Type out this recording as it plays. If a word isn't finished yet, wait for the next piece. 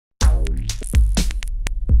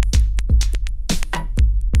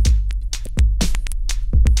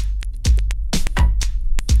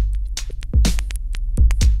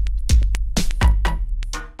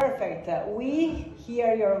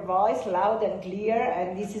your voice loud and clear,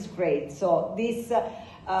 and this is great. So this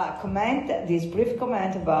brief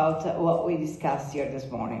comment about what we discussed here this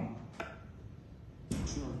morning.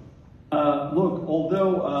 Look,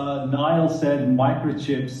 although Niall said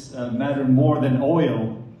microchips matter more than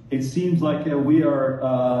oil, it seems like we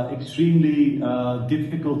are extremely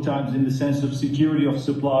difficult times in the sense of security of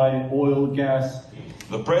supply, oil, gas.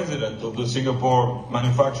 The president of the Singapore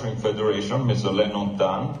Manufacturing Federation, Mr. Lennon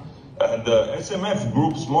Tan, and SMF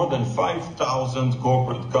groups more than 5,000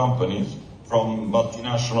 corporate companies, from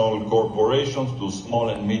multinational corporations to small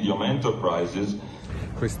and medium enterprises.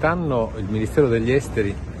 Quest'anno il Ministero degli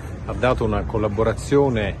Esteri ha dato una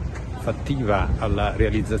collaborazione fattiva alla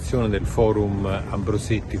realizzazione del Forum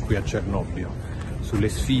Ambrosetti qui a Cernobbio, sulle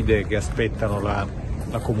sfide che aspettano la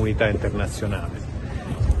comunità internazionale.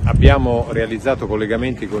 Abbiamo realizzato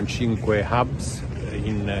collegamenti con 5 hubs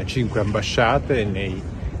in 5 ambasciate nei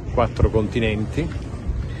 4 continenti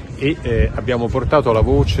e abbiamo portato la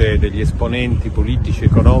voce degli esponenti politici e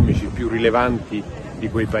economici più rilevanti di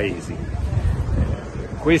quei paesi.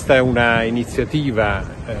 Questa è una iniziativa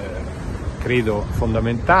credo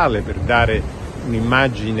fondamentale per dare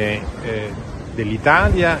un'immagine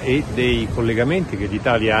dell'Italia e dei collegamenti che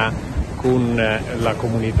l'Italia ha con la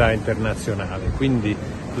comunità internazionale. Quindi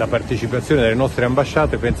la partecipazione delle nostre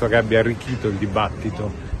ambasciate penso che abbia arricchito il dibattito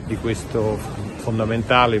di questo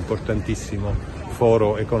fondamentale, importantissimo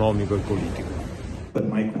foro economico e politico. But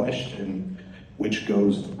my question, which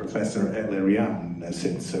goes to Professor Elerian,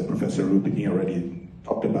 since Professor Rubini already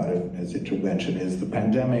talked about it in his intervention, is the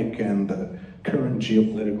pandemic and the current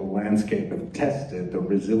geopolitical landscape have tested the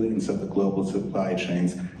resilience of the global supply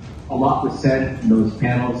chains. A lot was said in those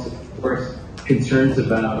panels, of course, concerns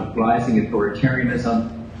about rising authoritarianism,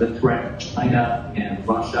 the threat of China and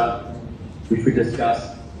Russia, which we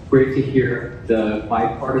discussed. Great to hear the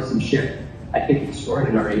bipartisanship, I think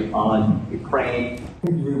extraordinary, on Ukraine.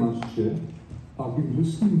 Thank you very much, Chair. I've been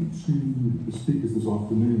listening to the speakers this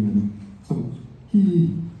afternoon, and some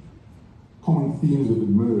key common themes have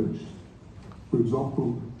emerged. For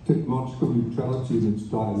example, technological neutrality and its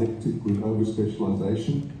dialectic with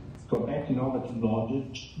over-specialization. Got ethnological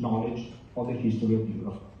knowledge of the history of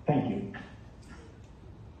Europe. Thank you.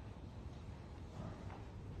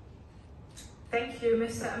 Thank you,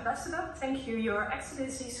 Mr. Ambassador. Thank you, Your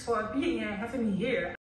Excellencies, for being here, having me here.